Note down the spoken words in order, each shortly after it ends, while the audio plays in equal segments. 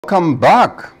Welcome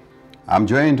back. I'm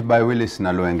joined by Willis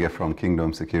Nalwenge from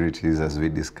Kingdom Securities as we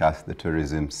discuss the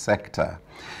tourism sector.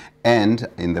 And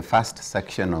in the first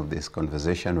section of this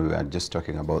conversation, we were just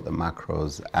talking about the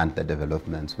macros and the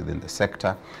developments within the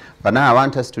sector. But now I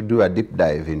want us to do a deep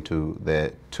dive into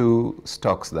the two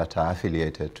stocks that are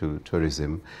affiliated to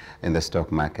tourism in the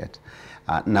stock market.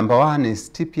 Number one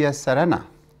is TPS Serena.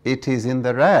 It is in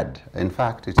the red. In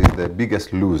fact, it is the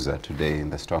biggest loser today in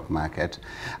the stock market.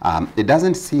 It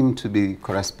doesn't seem to be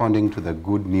corresponding to the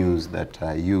good news that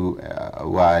you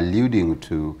were alluding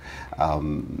to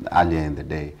earlier in the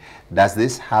day. Does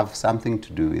this have something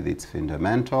to do with its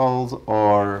fundamentals,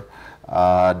 or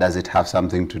does it have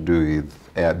something to do with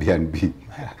Airbnb?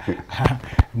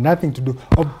 Nothing to do.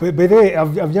 Oh, by the way,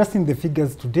 I've just seen the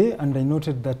figures today, and I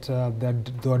noted that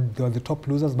they were the top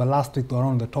losers, but last week they were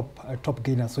on the top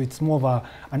gainers. So it's more of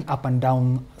an up and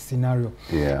down scenario.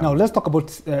 Yeah. Now let's talk about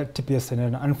TPS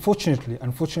Serena.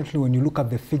 Unfortunately, when you look at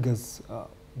the figures,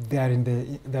 they are in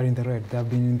the red. They have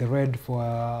been in the red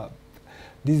for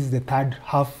this is the third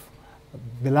half.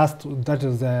 The last, that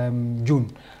was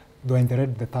June. They were in the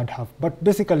red the third half. But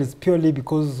basically it's purely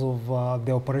because of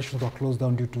the operations were closed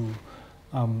down due to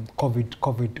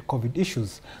COVID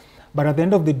issues. But at the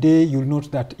end of the day, you'll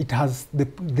note that it has the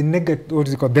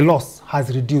the loss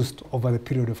has reduced over the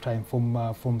period of time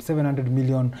from 700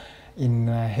 million in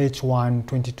H1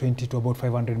 2020 to about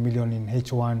 500 million in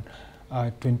H1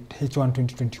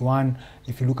 2021.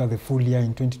 If you look at the full year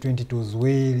in 2020, it was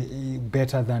way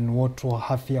better than what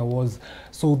half year was.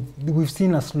 So we've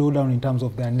seen a slowdown in terms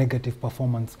of their negative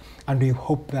performance, and we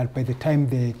hope that by the time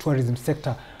the tourism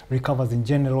sector recovers in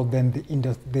general, then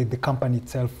the company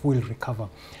itself will recover.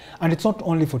 And it's not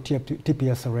only for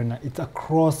TPS Serena, it's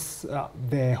across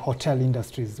the hotel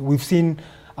industries. We've seen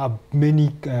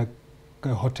many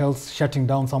hotels shutting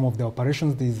down some of their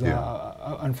operations. There's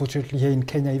unfortunately here in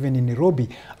Kenya, even in Nairobi,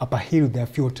 Upper Hill, there are a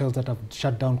few hotels that have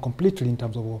shut down completely in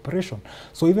terms of operation.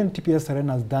 So even TPS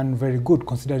Serena has done very good,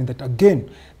 considering that, again,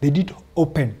 they did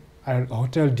open a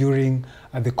hotel during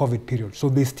the COVID period. So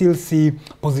they still see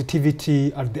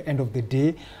positivity at the end of the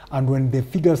day. And when the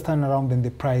figures turn around, then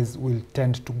the price will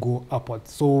tend to go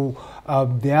upwards. So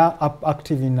they are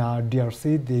active in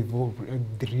DRC. They've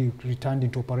returned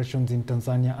into operations in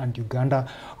Tanzania and Uganda.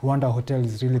 Rwanda Hotel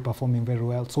is really performing very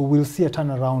well. So we'll see a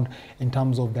turnaround in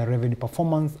terms of their revenue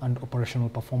performance and operational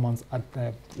performance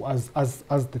as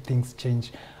the things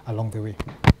change along the way.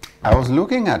 I was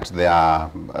looking at their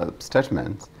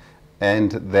statements,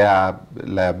 and their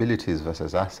liabilities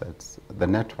versus assets, the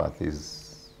net worth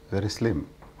is very slim.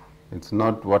 It's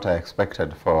not what I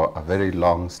expected for a very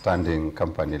long-standing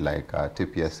company like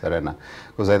TPS Serena,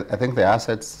 because I think the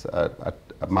assets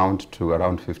amount to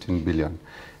around 15 billion,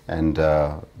 and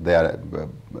their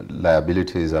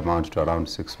liabilities amount to around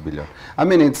 6 billion. I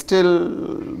mean, there's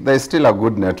still a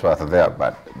good net worth there,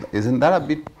 but isn't that a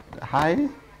bit high?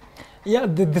 Yeah,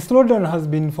 the slowdown has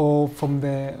been from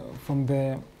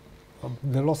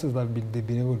the losses that they've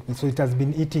been able to, so it has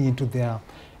been eating into their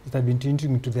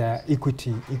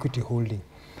equity holding.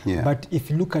 Yeah. But if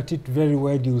you look at it very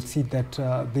well, you'll see that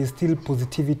there's still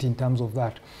positivity in terms of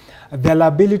that. Their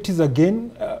liabilities,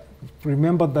 again,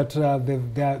 remember that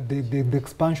the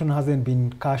expansion hasn't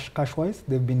been cash-wise.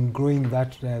 They've been growing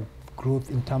that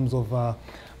growth in terms of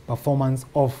performance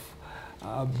of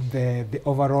the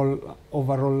overall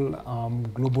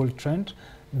global trend.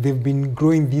 They've been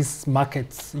growing these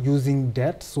markets using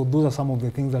debt, so those are some of the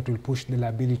things that will push the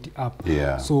liability up.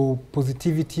 Yeah. So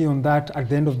positivity on that. At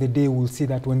the end of the day, we'll see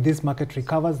that when this market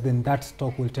recovers, then that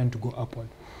stock will tend to go upward.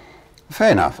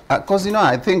 Fair enough, because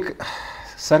I think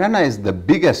Serena is the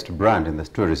biggest brand in the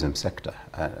tourism sector.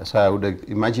 So I would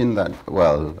imagine that,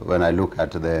 well, when I look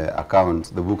at the accounts,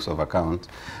 the books, I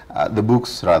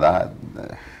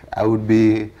would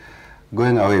be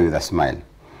going away with a smile.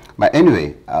 But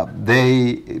anyway,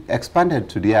 they expanded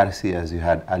to DRC, as you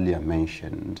had earlier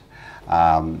mentioned.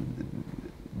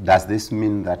 Does this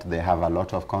mean that they have a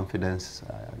lot of confidence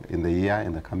in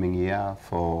the coming year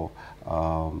for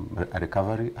a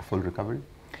full recovery?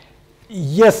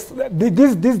 Yes,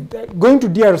 this going to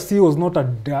DRC was not a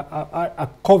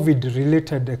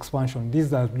COVID-related expansion. This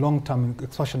is a long-term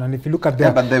expansion, and if you look at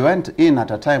but they went in at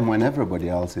a time when everybody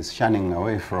else is shunning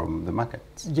away from the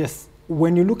markets. Yes,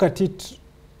 when you look at it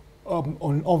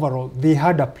on overall, they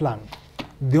had a plan.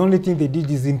 The only thing they did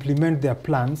is implement their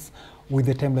plans with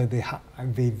the time that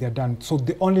they're done. So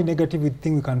the only negative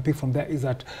thing we can pick from there is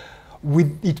that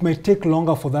it may take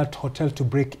longer for that hotel to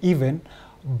break even.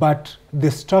 but the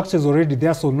structure is already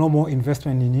there, so no more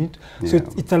investment in it. So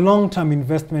it's a long-term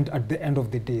investment at the end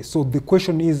of the day. So the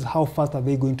question is, how fast are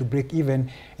they going to break even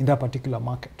in that particular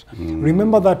market?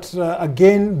 Remember that,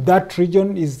 again, that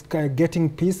region is getting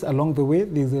peace along the way.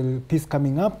 There's a peace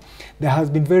coming up. There has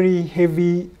been very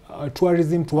heavy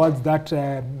tourism towards that,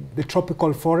 the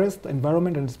tropical forest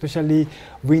environment, and especially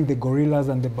with the gorillas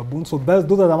and the baboons. So those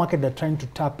are the market they're trying to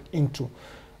tap into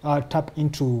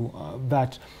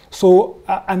that. So,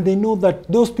 and they know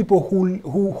that those people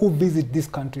who visit these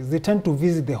countries, they tend to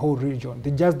visit the whole region.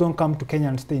 They just don't come to Kenya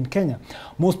and stay in Kenya.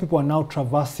 Most people are now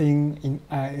traversing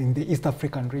in the East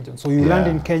African region. So you land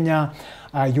in Kenya,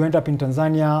 you end up in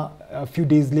Tanzania, a few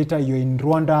days later you're in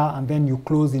Rwanda, and then you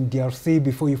close in DRC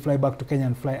before you fly back to Kenya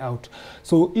and fly out.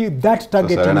 So if that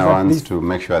targeting so Serena wants to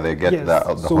make sure they get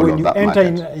the so whole when of you that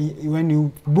enter market. when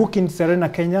you book in Serena,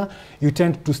 Kenya, you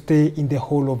tend to stay in the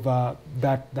whole of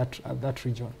that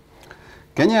region.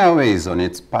 Kenya Airways, on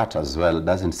its part as well,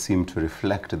 doesn't seem to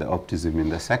reflect the optimism in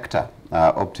the sector.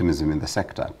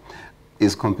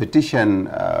 Is competition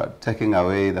taking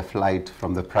away the flight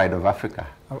from the pride of Africa?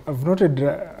 I've noted,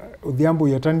 Odhiambo,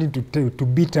 you're trying to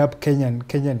beat up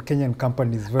Kenyan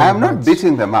companies very I'm not much.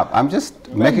 beating them up. I'm just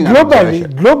making an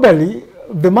observation. Globally,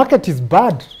 the market is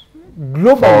bad.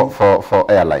 Globally, for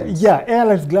airlines. Yeah,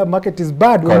 airlines market is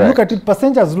bad. When you look at it,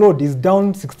 passengers load is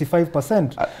down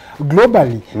 65%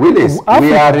 globally. Willis,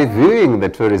 we are reviewing the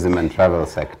tourism and travel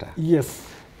sector. Yes.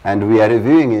 And we are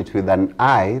reviewing it with an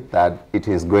eye that it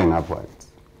is going upwards.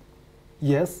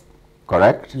 Yes.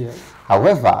 Correct? Yes.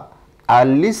 However, our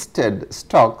listed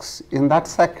stocks in that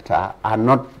sector are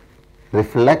not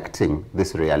reflecting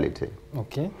this reality.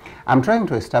 Okay. I'm trying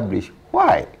to establish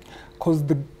why. Because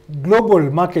the global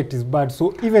market is bad,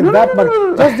 so even just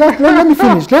let me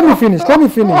finish.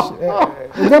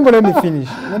 Example, let me finish.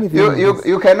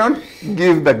 You cannot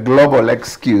give the global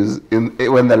excuse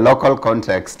when the local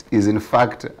context is in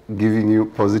fact giving you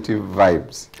positive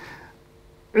vibes.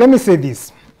 Let me say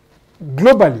this.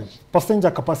 Globally, passenger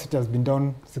capacity has been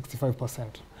down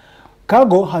 65%.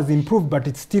 Cargo has improved, but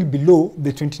it's still below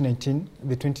the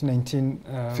 2019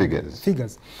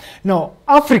 figures. Now,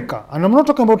 Africa, and I'm not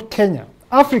talking about Kenya,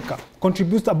 Africa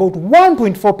contributes about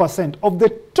 1.4% of the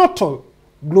total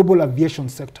global aviation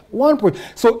sector.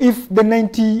 So if the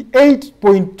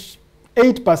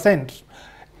 98.8%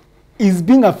 is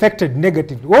being affected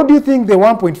negatively, what do you think the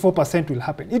 1.4% will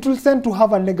happen? It will tend to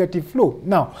have a negative flow.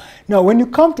 Now, when you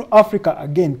come to Africa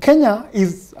again, Kenya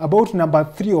is about number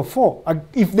 3 or 4.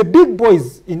 If the big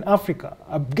boys in Africa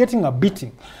are getting a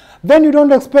beating, then you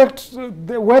don't expect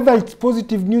whether it's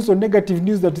positive news or negative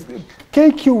news that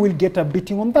KQ will get a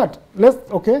beating on that.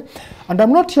 Okay? And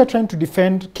I'm not here trying to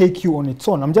defend KQ on its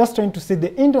own. I'm just trying to say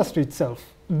the industry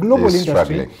itself, global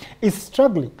industry, is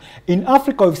struggling. In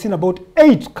Africa, we've seen about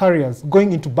 8 carriers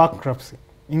going into bankruptcy,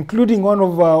 including one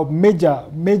of our major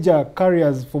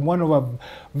carriers from one of our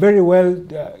very well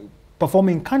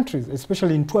performing countries,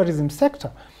 especially in tourism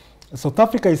sector. South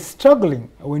Africa is struggling.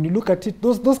 When you look at it,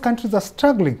 those countries are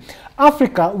struggling.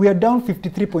 Africa, we are down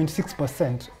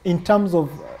 53.6% in terms of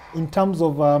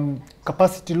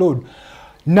capacity load.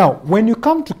 Now, when you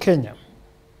come to Kenya,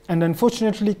 and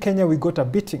unfortunately, Kenya, we got a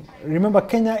beating. Remember,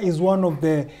 Kenya is one of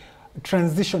the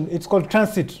it's called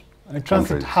transit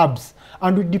hubs,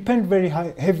 and we depend very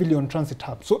heavily on transit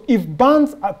hubs. So if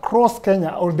bans across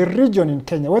Kenya or the region in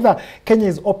Kenya, whether Kenya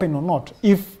is open or not,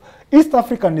 if East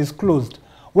African is closed,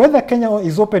 whether Kenya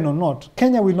is open or not,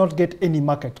 Kenya will not get any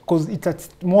market because it's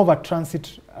more of a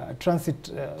transit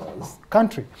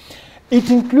country. It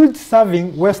includes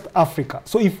serving West Africa.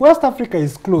 So if West Africa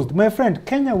is closed, my friend,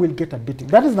 Kenya will get a beating.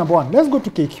 That is number one. Let's go to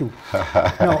KQ.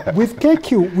 Now, with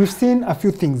KQ, we've seen a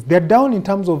few things. They're down in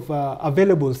terms of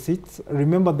available seats.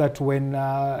 Remember that when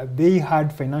they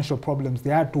had financial problems, they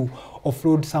had to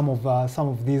offload some of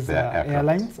these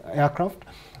aircraft.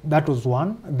 That was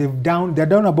one. They're down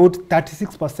about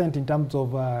 36% in terms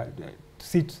of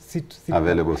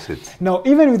available seats. Now,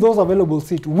 even with those available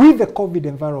seats, with the COVID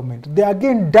environment, they're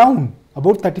again down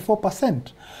about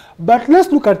 34%. But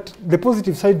let's look at the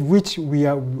positive side, which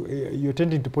you're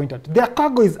tending to point at. Their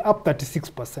cargo is up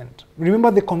 36%.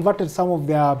 Remember, they converted some of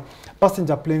their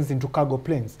passenger planes into cargo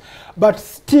planes. But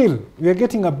still, we are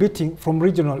getting a beating from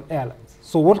regional airlines.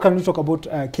 So what can we talk about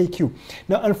KQ?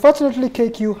 Now, unfortunately,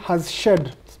 KQ has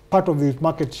shared part of the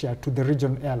market share to the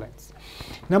regional airlines.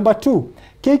 Number two,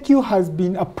 KQ has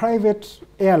been a private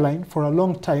airline for a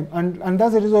long time, and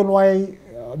that's the reason why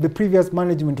the previous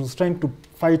management was trying to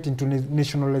fight into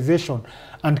nationalization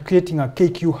and creating a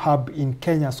KQ hub in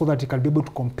Kenya so that it can be able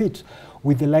to compete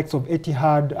with the likes of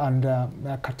Etihad and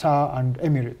Qatar and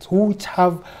Emirates, which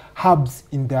have hubs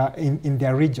in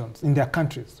their regions, in their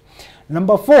countries.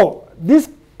 Number 4, these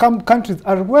countries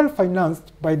are well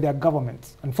financed by their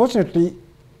governments. Unfortunately,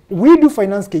 we do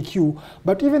finance KQ,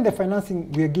 but even the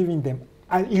financing we are giving them,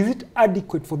 is it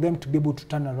adequate for them to be able to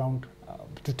turn around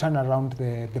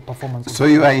the performance? So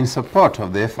you are in support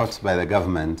of the efforts by the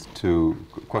government to,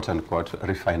 quote-unquote,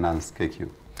 refinance KQ?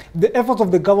 The efforts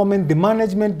of the government, the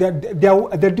management,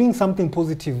 they're doing something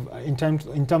positive in terms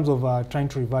of trying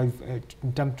to revive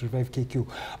KQ.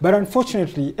 But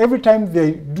unfortunately, every time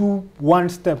they do one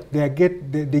step, they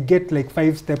get like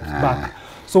 5 steps back.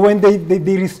 So when they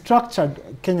restructured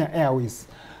Kenya Airways,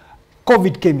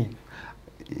 COVID came in.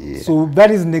 Yeah. So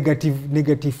that is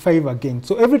negative 5 again.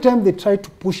 So every time they try to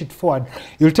push it forward,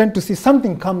 you'll tend to see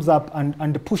something comes up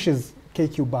and pushes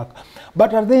KQ back.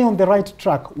 But are they on the right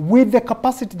track? With the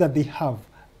capacity that they have,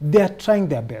 they are trying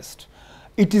their best.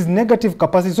 It is negative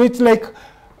capacity. So it's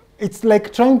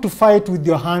like trying to fight with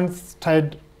your hands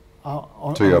tied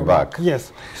to your back.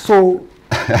 Yes. So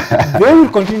they will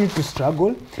continue to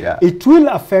struggle. Yeah. It will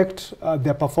affect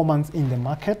their performance in the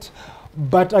market.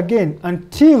 But again,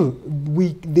 until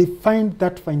they find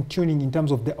that fine-tuning in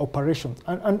terms of the operations,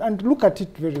 and look at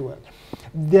it very well,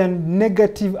 they're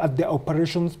negative at the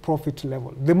operations profit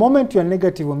level. The moment you're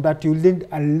negative on that, you need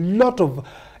a lot of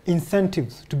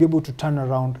incentives to be able to turn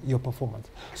around your performance.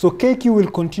 So KQ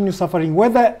will continue suffering,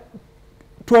 whether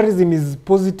tourism is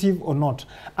positive or not,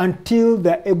 until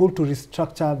they're able to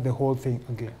restructure the whole thing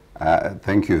again.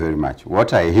 Thank you very much.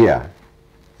 What I hear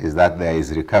is that there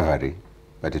is recovery,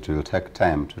 but it will take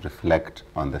time to reflect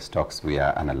on the stocks we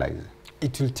are analyzing.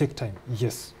 It will take time,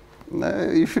 yes.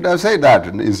 You should have said that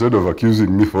instead of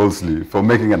accusing me falsely for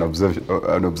making an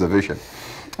observation.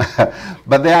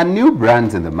 But there are new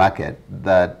brands in the market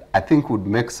that I think would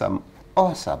make some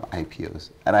awesome IPOs.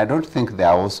 And I don't think they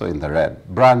are also in the red.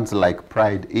 Brands like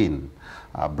Pride Inn,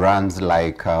 brands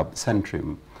like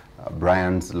Centrim,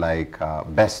 brands like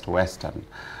Best Western.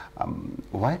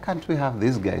 Why can't we have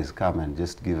these guys come and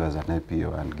just give us an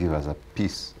IPO and give us a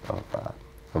piece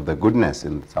of the goodness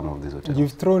in some of these hotels?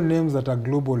 You've thrown names that are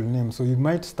global names, so you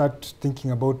might start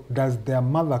thinking about, does their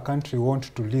mother country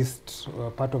want to list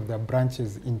part of their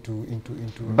branches into...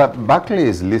 But Barclay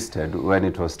is listed when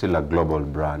it was still a global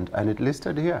brand, and it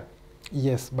listed here.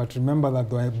 Yes, but remember that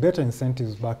there were better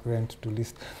incentives back then to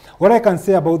list. What I can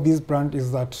say about this brand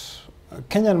is that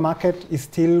Kenyan market is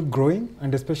still growing,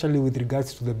 and especially with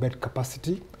regards to the bed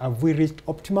capacity. Have we reached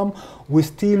optimum? We're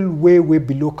still way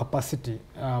below capacity,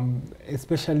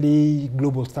 especially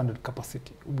global standard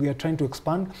capacity. We are trying to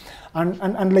expand.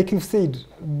 And like you've said,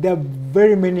 there are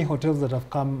very many hotels that have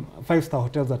come, 5-star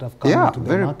hotels that have come into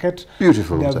the market.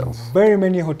 Beautiful there hotels. Are very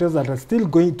many hotels that are still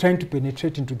trying to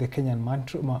penetrate into the Kenyan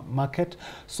market.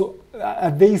 So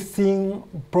are they seeing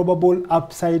probable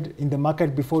upside in the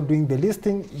market before doing the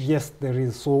listing? Yes, there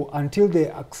is. So until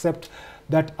they accept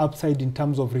that upside in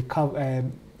terms of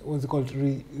recovering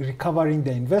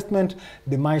their investment,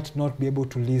 they might not be able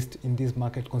to list in this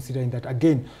market, considering that,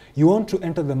 again, you want to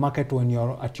enter the market when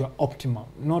you're at your optimum,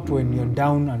 not when you're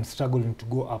down and struggling to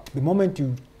go up. The moment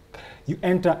you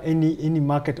enter any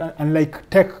market, unlike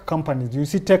tech companies, you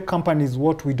see tech companies,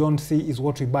 what we don't see is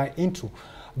what we buy into.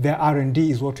 Their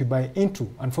R&D is what we buy into.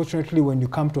 Unfortunately, when you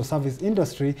come to a service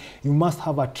industry, you must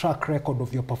have a track record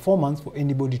of your performance for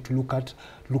anybody to look at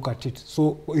it.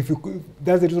 So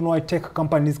that's the reason why tech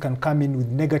companies can come in with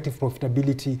negative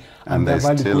profitability and their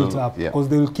value builds up, because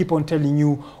they will keep on telling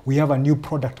you, we have a new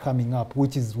product coming up,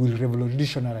 which will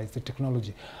revolutionize the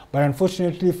technology. But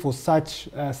unfortunately, for such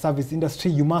service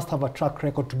industry, you must have a track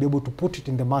record to be able to put it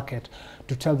in the market,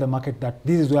 to tell the market that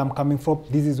this is where I'm coming from,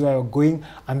 this is where you're going,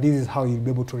 and this is how you'll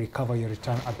be able to recover your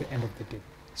return at the end of the day.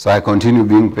 So I continue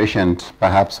being patient.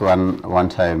 Perhaps one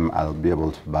time I'll be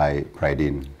able to buy Pride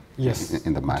Inn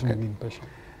in the market. Being patient.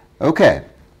 Okay.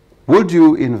 Would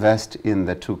you invest in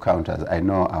the 2 counters? I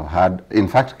know I've had, in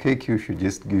fact, KQ should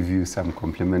just give you some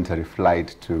complimentary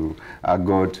flight to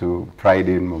go to Pride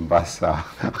Inn Mombasa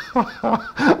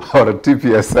or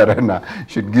TPS Arena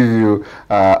should give you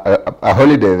a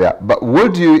holiday there. But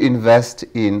would you invest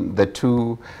in the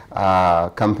 2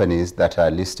 companies that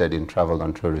are listed in travel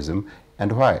and tourism,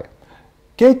 and why?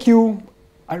 KQ,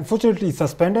 unfortunately, is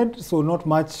suspended, so not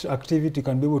much activity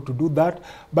can be able to do that,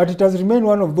 but it has remained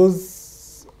one of those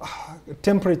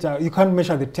temperature, you can't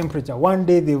measure the temperature. One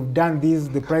day they've done this,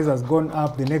 the price has gone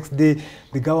up. The next day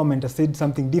the government has said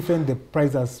something different, the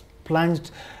price has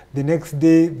plunged. The next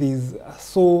day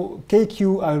so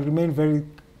KQ, I remain very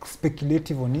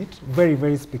speculative on it,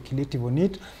 very speculative on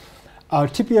it.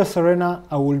 TPS Serena,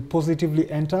 I will positively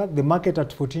enter. The market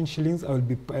at 14 shillings, I will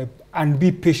be and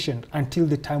be patient until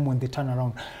the time when they turn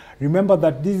around. Remember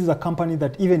that this is a company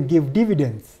that even gave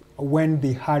dividends when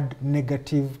they had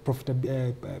negative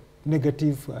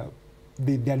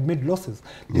they had made losses.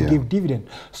 They gave dividend.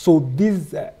 So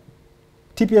this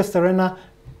TPS Serena,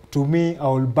 to me, I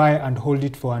will buy and hold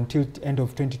it for until end of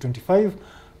 2025.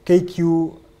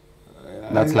 KQ.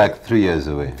 That's like 3 years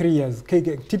away. 3 years.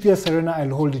 TPS Serena,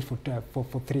 I'll hold it for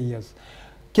 3 years.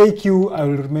 KQ, I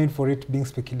will remain for it being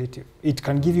speculative. It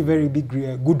can give you very big,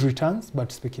 good returns,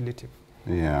 but speculative.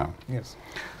 Yeah. Yes.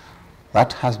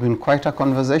 That has been quite a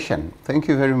conversation. Thank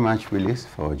you very much, Willis,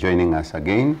 for joining us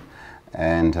again.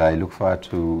 And I look forward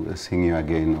to seeing you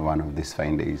again one of these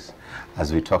fine days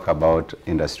as we talk about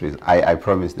industries. I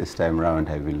promise this time around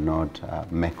I will not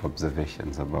make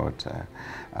observations about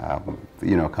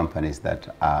companies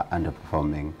that are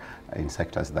underperforming in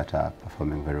sectors that are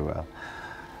performing very well.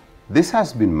 This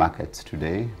has been Markets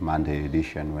Today, Monday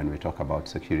edition, when we talk about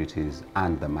securities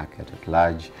and the market at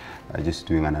large, just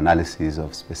doing an analysis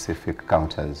of specific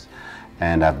counters.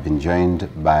 And I've been joined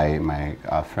by my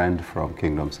friend from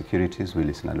Kingdom Securities,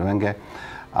 Willis Nalwenge.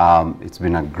 It's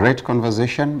been a great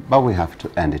conversation, but we have to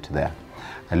end it there.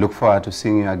 I look forward to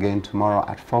seeing you again tomorrow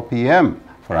at 4 p.m.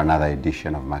 for another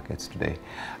edition of Markets Today.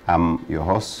 I'm your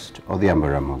host, Odhiambo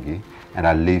Ramogi, and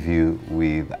I'll leave you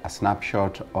with a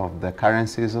snapshot of the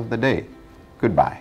currencies of the day. Goodbye.